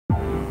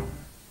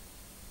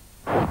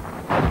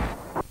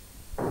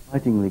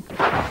Excitingly.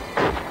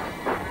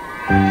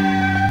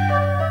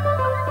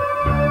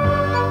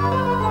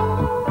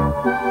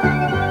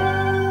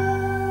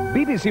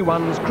 BBC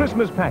One's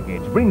Christmas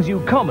package brings you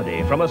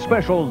comedy from a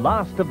special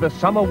Last of the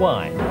Summer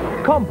Wine.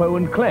 Compo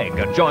and Clegg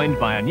are joined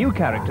by a new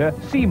character,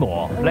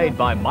 Seymour, played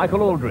by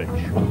Michael Aldridge.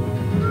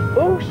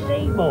 Oh,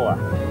 Seymour.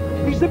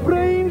 He's the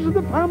brains of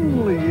the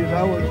family, is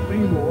our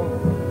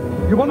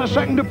Seymour. You want a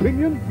second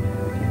opinion?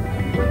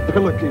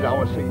 Pillock is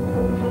our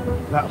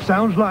Seymour. That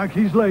sounds like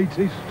his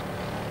latest.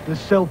 The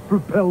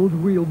self-propelled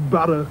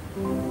wheelbarrow.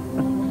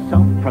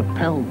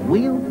 Self-propelled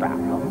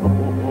wheelbarrow?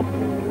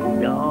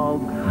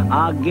 Dog,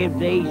 I'll give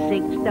thee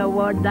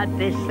 6-1 that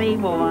this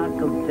Seymour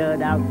could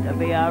turn out to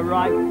be a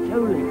right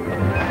tulip.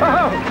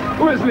 Oh,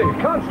 Wesley,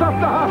 can't stop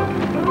the house.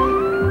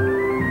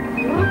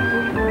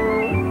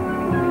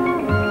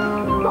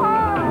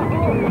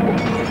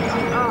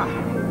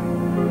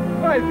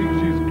 I think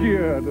she's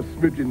geared a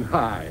smidgen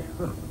high.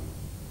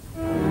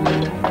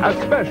 A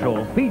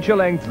special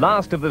feature-length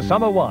Last of the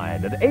Summer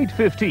Wine at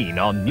 8:15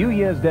 on New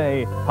Year's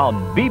Day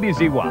on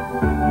BBC One.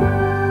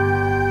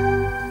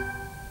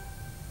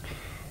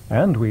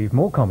 And we've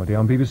more comedy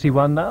on BBC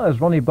One now as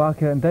Ronnie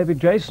Barker and David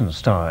Jason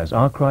star as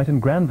Arkwright and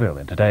Granville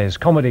in today's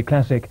comedy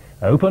classic,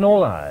 Open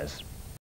All Eyes.